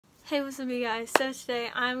Hey, what's up you guys? So today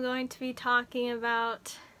I'm going to be talking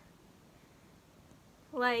about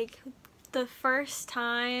the first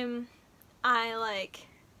time I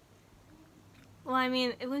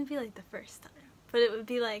it wouldn't be the first time, but it would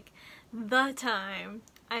be the time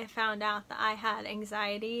I found out that I had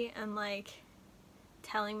anxiety and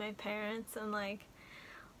telling my parents and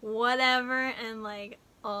whatever and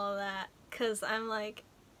all that, cuz I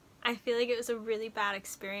feel like it was a really bad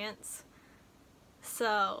experience.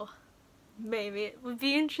 So maybe it would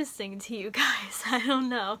be interesting to you guys. I don't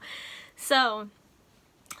know. So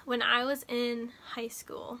when I was in high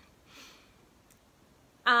school,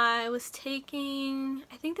 I was taking,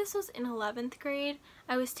 I think this was in 11th grade,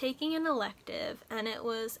 I was taking an elective and it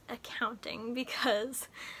was accounting because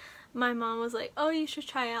my mom was like, oh, you should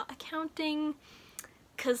try out accounting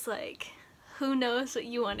because who knows what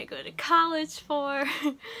you want to go to college for.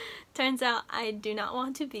 Turns out I do not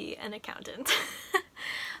want to be an accountant.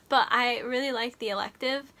 But I really liked the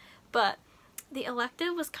elective, but the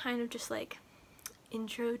elective was kind of just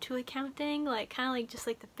intro to accounting, just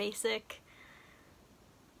the basic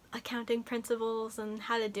accounting principles and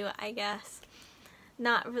how to do it, I guess.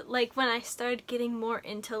 Not when I started getting more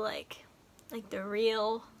into the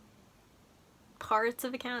real parts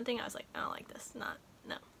of accounting, I was like, I don't like this, no.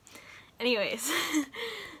 Anyways,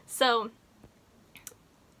 so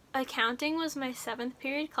accounting was my 7th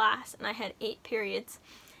period class and I had 8 periods,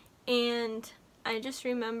 and I just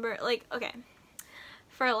remember okay,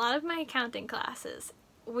 for a lot of my accounting classes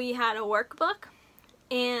we had a workbook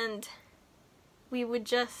and we would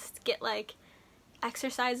just get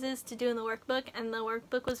exercises to do in the workbook, and the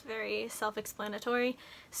workbook was very self-explanatory,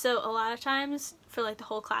 so a lot of times for the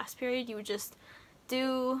whole class period you would just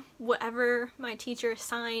do whatever my teacher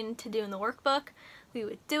assigned to do in the workbook. We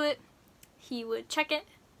would do it, he would check it,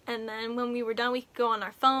 and then when we were done we could go on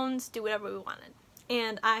our phones, do whatever we wanted.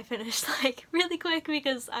 And I finished really quick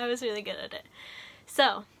because I was really good at it.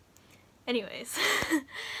 So anyways,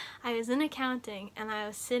 I was in accounting and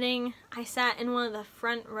I sat in one of the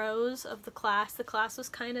front rows of the class. The class was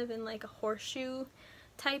kind of in a horseshoe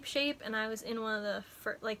type shape, and I was in one of the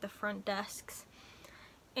the front desks,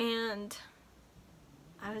 and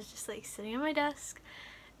I was just sitting at my desk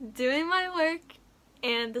doing my work,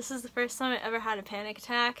 and this is the first time I ever had a panic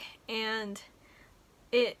attack, and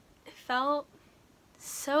it felt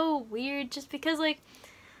so weird just because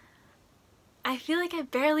I feel I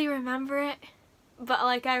barely remember it, but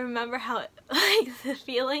I remember how it, the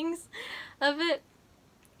feelings of it.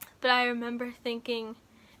 But I remember thinking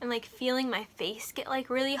and feeling my face get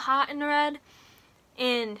really hot and red,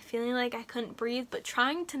 and feeling I couldn't breathe, but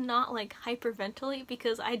trying to not hyperventilate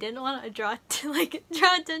because I didn't want to draw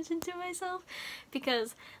attention to myself,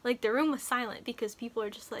 because the room was silent because people are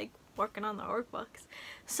just working on the workbooks.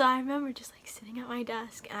 So I remember just sitting at my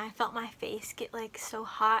desk and I felt my face get so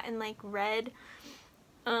hot and red,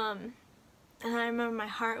 and I remember my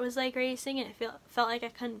heart was racing and it felt I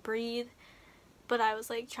couldn't breathe, but I was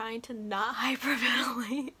trying to not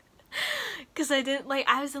hyperventilate because I didn't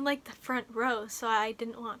I was in the front row, so I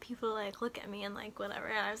didn't want people to look at me and whatever,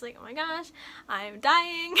 and I was oh my gosh, I'm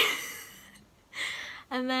dying.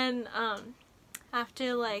 And then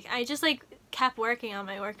after I just kept working on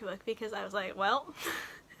my workbook because I was well,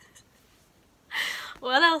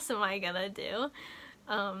 what else am I gonna do?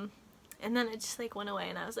 And then it just went away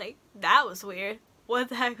and I was that was weird, what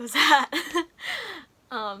the heck was that?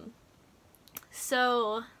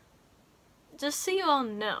 So just so you all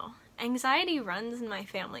know, anxiety runs in my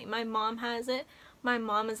family. My mom has it. My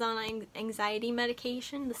mom is on anxiety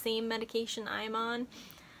medication, the same medication I'm on.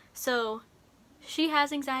 So she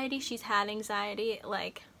has anxiety, she's had anxiety,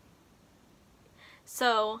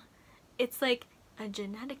 so it's a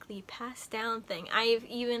genetically passed down thing. I've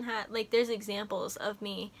even had, there's examples of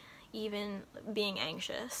me even being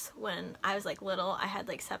anxious when I was little. I had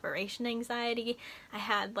separation anxiety. I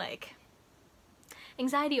had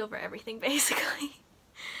anxiety over everything basically.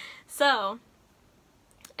 So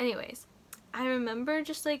anyways, I remember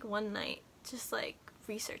just one night just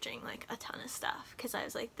researching a ton of stuff because I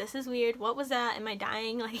was this is weird, what was that, am I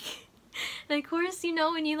dying? And of course, you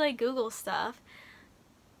know, when you Google stuff,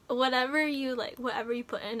 whatever you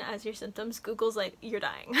put in as your symptoms, Google's you're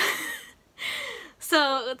dying.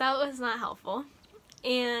 So that was not helpful.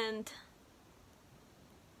 And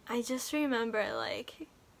I just remember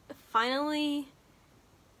finally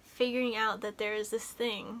figuring out that there is this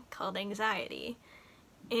thing called anxiety,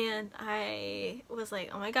 and I was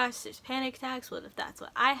oh my gosh, there's panic attacks, what if that's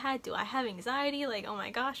what I had, do I have anxiety, oh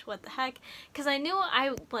my gosh, what the heck, because I knew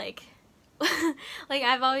I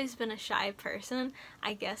I've always been a shy person.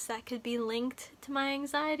 I guess that could be linked to my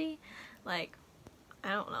anxiety.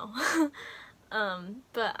 I don't know.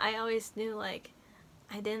 But I always knew, like,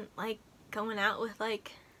 I didn't like going out with,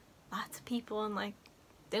 like, lots of people and, like,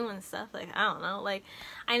 doing stuff. Like, I don't know. Like,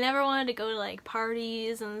 I never wanted to go to, like,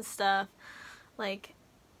 parties and stuff. Like,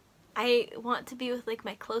 I want to be with, like,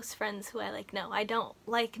 my close friends who I, like, know. I don't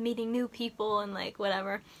like meeting new people and, like,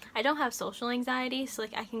 whatever. I don't have social anxiety, so,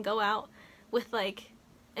 like, I can go out with, like,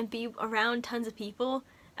 and be around tons of people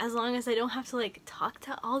as long as I don't have to, like, talk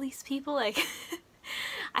to all these people. Like,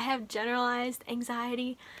 I have generalized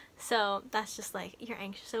anxiety, so that's just, like, you're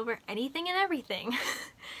anxious over anything and everything.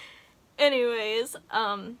 Anyways,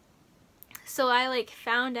 so I, like,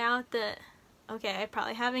 found out that, okay, I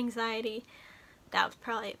probably have anxiety. That was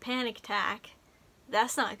probably a panic attack.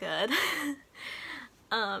 That's not good.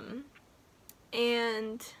 And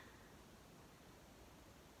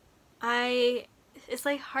it's,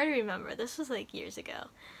 like, hard to remember. This was, like, years ago.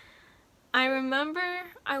 I remember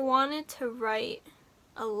I wanted to write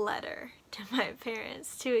a letter to my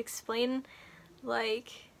parents to explain,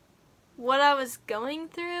 like, what I was going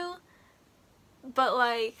through, but,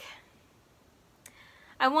 like,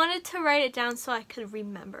 I wanted to write it down so I could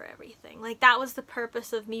remember everything. Like, that was the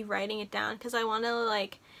purpose of me writing it down, because I wanted to,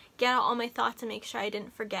 like, get out all my thoughts and make sure I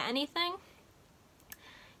didn't forget anything.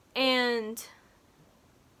 And,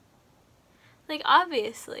 like,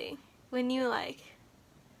 obviously, when you, like,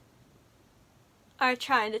 are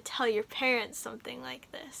trying to tell your parents something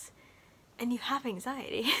like this, and you have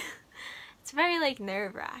anxiety, it's very, like,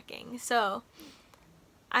 nerve-wracking. So,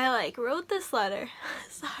 I, like, wrote this letter.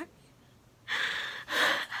 Sorry.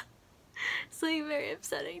 It's, like, very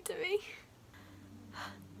upsetting to me.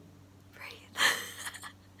 Breathe.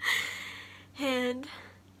 And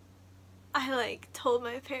I, like, told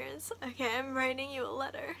my parents, okay, I'm writing you a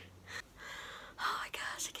letter. Oh my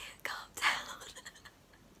gosh, I can't calm down.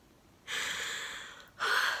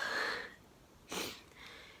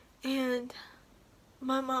 And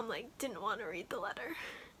my mom, like, didn't want to read the letter.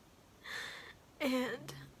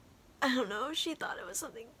 And I don't know if she thought it was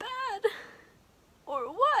something bad or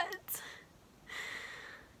what.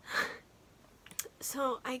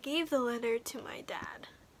 So I gave the letter to my dad,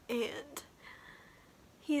 and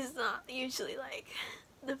he's not usually, like,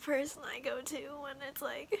 the person I go to when it's,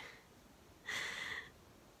 like,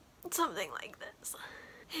 something like this.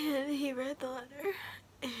 And he read the letter,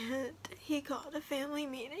 and he called a family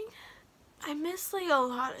meeting. I missed, like, a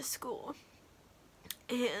lot of school,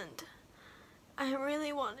 and I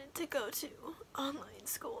really wanted to go to online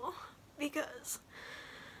school because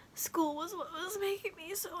school was what was making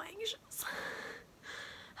me so anxious.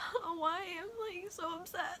 I don't know why I'm, like, so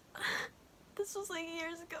upset. This was, like,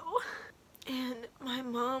 years ago. And my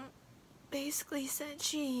mom basically said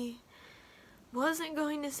she wasn't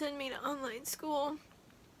going to send me to online school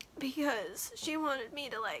because she wanted me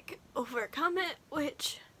to, like, overcome it,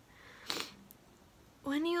 which,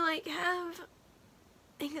 when you, like, have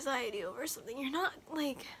anxiety over something, you're not,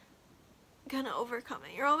 like, gonna overcome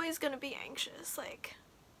it. You're always gonna be anxious, like,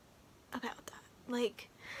 about that. Like,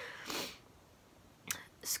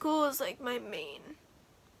 school is, like, my main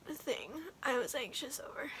thing I was anxious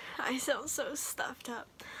over. I sound so stuffed up.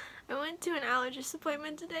 I went to an allergist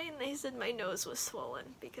appointment today, and they said my nose was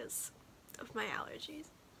swollen because of my allergies.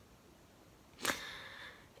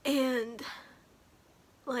 And,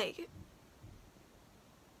 like,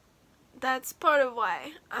 that's part of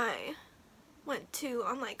why I went to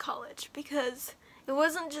online college, because it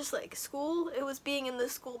wasn't just, like, school, it was being in the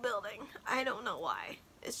school building. I don't know why.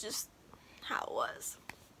 It's just how it was.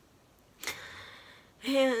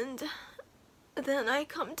 And then I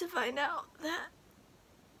come to find out that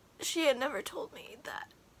she had never told me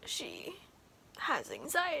that she has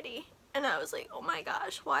anxiety. And I was like, oh my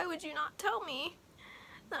gosh, why would you not tell me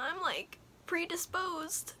that I'm, like,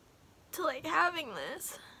 predisposed to, like, having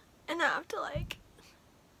this? And I have to, like,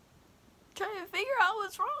 try to figure out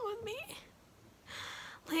what's wrong with me.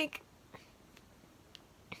 Like,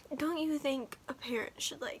 don't you think a parent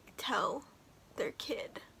should, like, tell their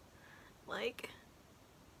kid, like,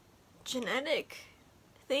 genetic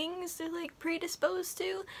things they're, like, predisposed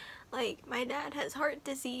to? Like, my dad has heart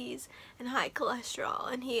disease and high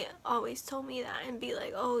cholesterol, and he always told me that and be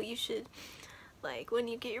like, oh, you should, like, when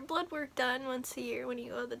you get your blood work done once a year, when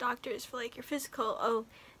you go to the doctors for, like, your physical, oh,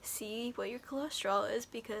 see what your cholesterol is,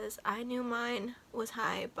 because I knew mine was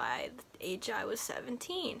high by the age I was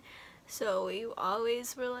 17. So we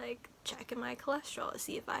always were, like, checking my cholesterol to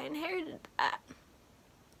see if I inherited that.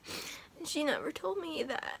 And she never told me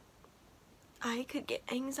that I could get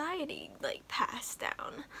anxiety, like, passed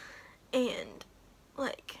down. And,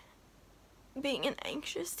 like, being an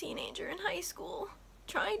anxious teenager in high school,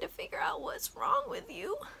 trying to figure out what's wrong with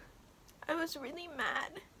you, I was really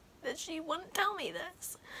mad that she wouldn't tell me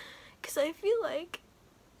this, because I feel like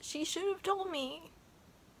she should have told me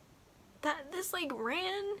that this like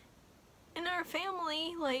ran in our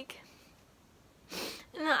family, like,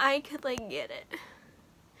 and that I could like get it.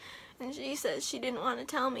 And she says she didn't want to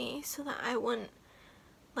tell me so that I wouldn't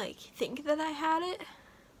like think that I had it.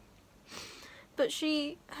 But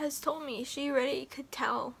she has told me she already could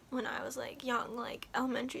tell when I was like young, like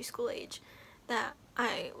elementary school age, that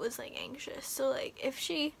I was like anxious. So like if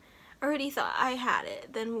she already thought I had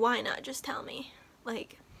it, then why not just tell me?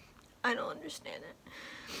 Like, I don't understand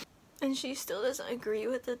it. And she still doesn't agree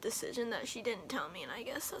with the decision that she didn't tell me, and I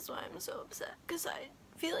guess that's why I'm so upset, because I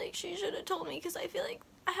feel like she should have told me, because I feel like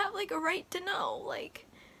I have like a right to know like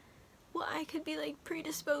what I could be like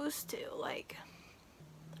predisposed to. Like,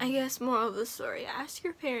 I guess moral of the story, ask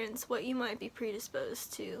your parents what you might be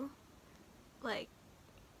predisposed to, like,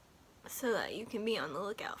 so that you can be on the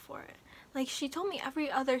lookout for it. Like, she told me every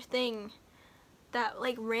other thing that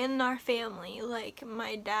like ran in our family. Like,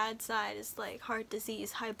 my dad's side is like heart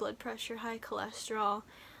disease, high blood pressure, high cholesterol.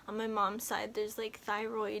 On my mom's side there's like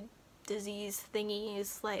thyroid disease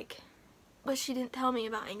thingies, like, but she didn't tell me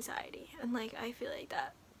about anxiety, and like I feel like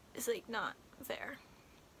that is like not fair.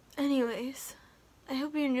 Anyways, I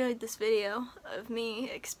hope you enjoyed this video of me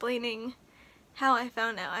explaining how I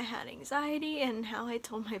found out I had anxiety and how I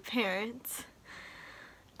told my parents.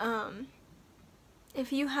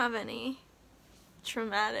 If you have any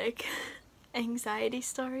traumatic anxiety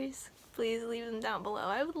stories, please leave them down below.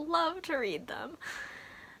 I would love to read them.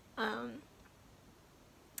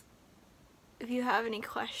 If you have any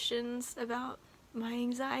questions about my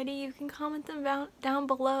anxiety, you can comment them down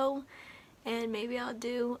below, and maybe I'll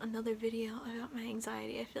do another video about my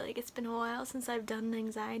anxiety. I feel like it's been a while since I've done an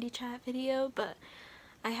anxiety chat video, but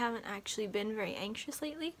I haven't actually been very anxious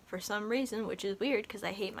lately for some reason, which is weird because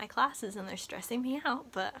I hate my classes and they're stressing me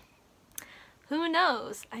out, but who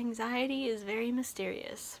knows? Anxiety is very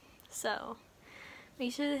mysterious. So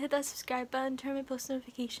make sure to hit that subscribe button, turn on my post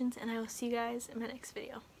notifications, and I will see you guys in my next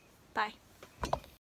video. Bye.